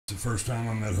The first time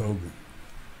I met Hogan.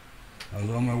 I was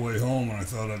on my way home and I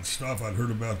thought I'd stop. I'd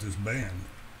heard about this band.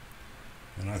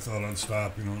 And I thought I'd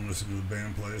stop, and listen to the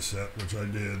band play a set, which I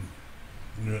did.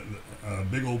 And a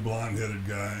big old blonde-headed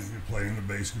guy playing the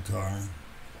bass guitar.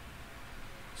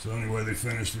 So anyway, they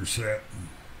finished their set.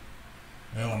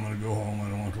 Well, I'm going to go home. I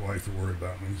don't want the wife to worry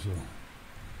about me. So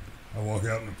I walk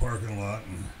out in the parking lot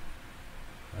and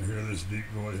I hear this deep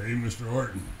voice, "Hey, Mr.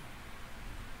 Orton.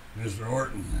 Mr.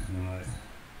 Orton." And I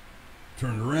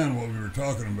turned around what we were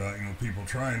talking about, people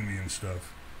trying me and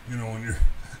stuff. When you're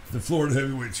the Florida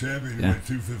heavyweight champion, you weigh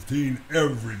 215,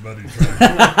 everybody tries you.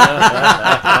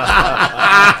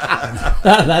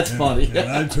 That's funny. And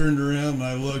I turned around and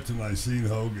I looked and I seen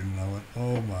Hogan and I went,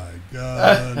 "Oh my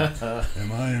God,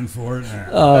 am I in for it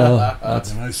now?"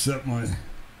 And I set my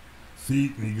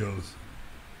feet and he goes,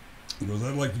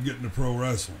 "I'd like to get into pro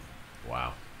wrestling."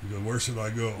 Wow. He goes, "Where should I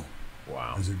go?"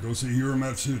 Wow. I said, "Go see Hiro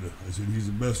Matsuda." I said, "He's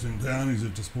the best in town. He's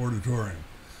at the Sportatorium."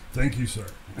 "Thank you, sir."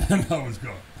 And I was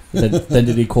gone. Then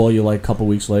did he call you like a couple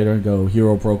weeks later and go,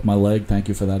 "Hero broke my leg. Thank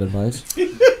you for that advice"?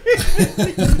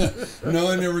 No,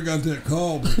 I never got that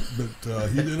call, but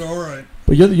he did all right.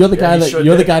 But you're the guy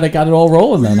that got it all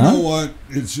rolling then, huh? You know what?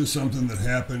 It's just something that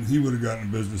happened. He would have gotten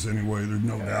in business anyway. There's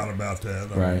no doubt about that.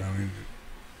 Right. I mean,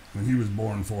 when he was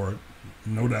born for it,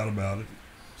 no doubt about it.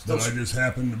 But I just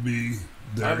happened to be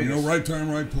there. Right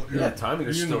time, right place. Yeah, timing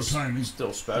is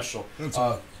still special. That's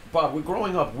Bob,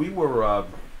 growing up, we grew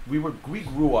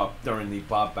up during the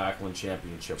Bob Backlund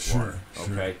Championship run.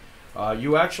 Okay.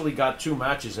 You actually got 2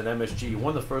 matches in MSG. You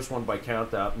won the first one by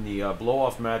countout, and the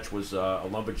blow-off match was a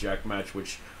lumberjack match,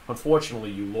 which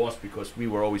unfortunately you lost because we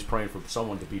were always praying for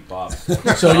someone to beat Bob.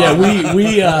 So yeah,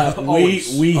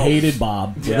 we hated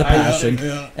Bob with a passion,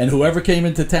 and whoever came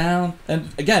into town. And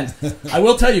again, I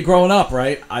will tell you, growing up,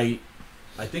 right,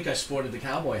 I think I sported the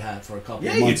cowboy hat for a couple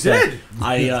of months. Yeah, you did.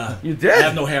 You did. I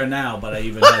have no hair now, but I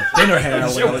even had thinner hair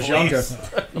when I was younger.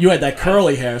 You had that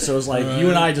curly hair, so it was like you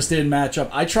and I just didn't match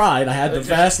up. I tried. I had the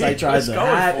vest. I tried the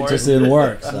hat. It just didn't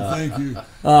work. So. Thank you.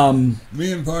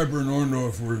 Me and Piper and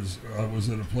Orndorff was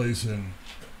at a place in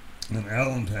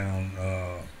Allentown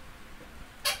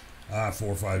 4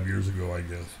 or 5 years ago, I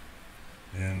guess.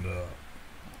 And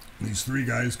these 3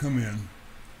 guys come in.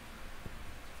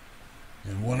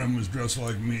 And one of them was dressed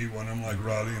like me, one of them like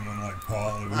Roddy, and one like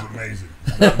Paul. It was amazing.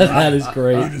 That is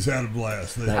great. We just had a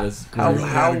blast. That is great. We really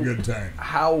had a good time.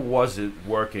 How was it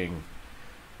working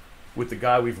with the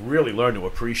guy we've really learned to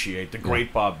appreciate, the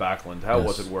great Bob Backlund? How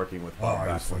was it working with Bob Backlund?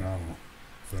 He was phenomenal.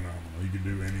 Phenomenal. He could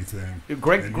do anything.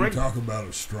 Greg, you talk about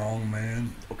a strong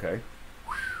man. Okay.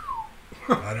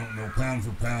 I don't know pound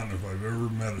for pound if I've ever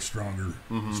met a stronger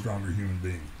human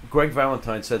being. Greg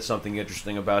Valentine said something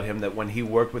interesting about him, that when he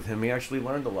worked with him, he actually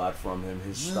learned a lot from him.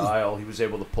 His style, he was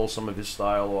able to pull some of his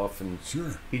style off, and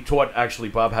he taught actually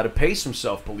Bob how to pace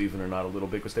himself, believe it or not, a little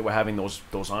bit, because they were having those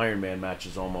Iron Man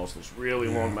matches almost, those really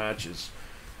long matches.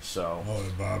 So.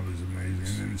 Bob is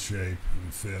amazing and in shape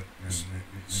and fit.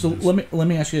 So let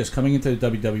me ask you this: coming into the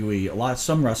WWE,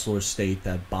 some wrestlers state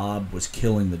that Bob was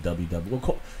killing the WWE.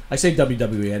 Well, I say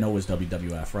WWE, I know it was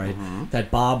WWF, right?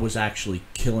 That Bob was actually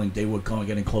killing. They were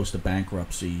getting close to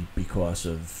bankruptcy because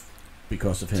of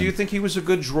him. Do you think he was a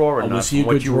good draw or not? Was he a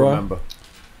good draw? Remember?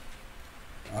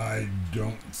 I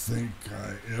don't think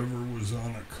I ever was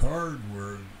on a card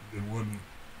where it wasn't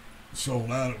sold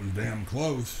out. It was damn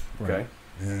close. Okay.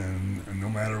 And no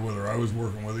matter whether I was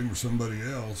working with him or somebody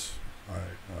else, I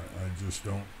just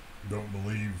don't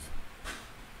believe.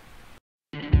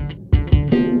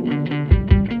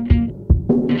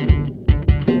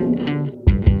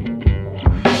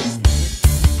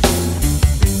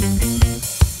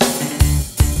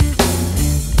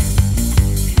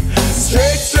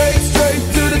 Straight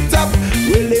to the top.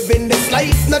 We're living this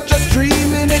life, not just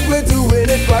dreaming it. We're doing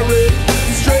it for real.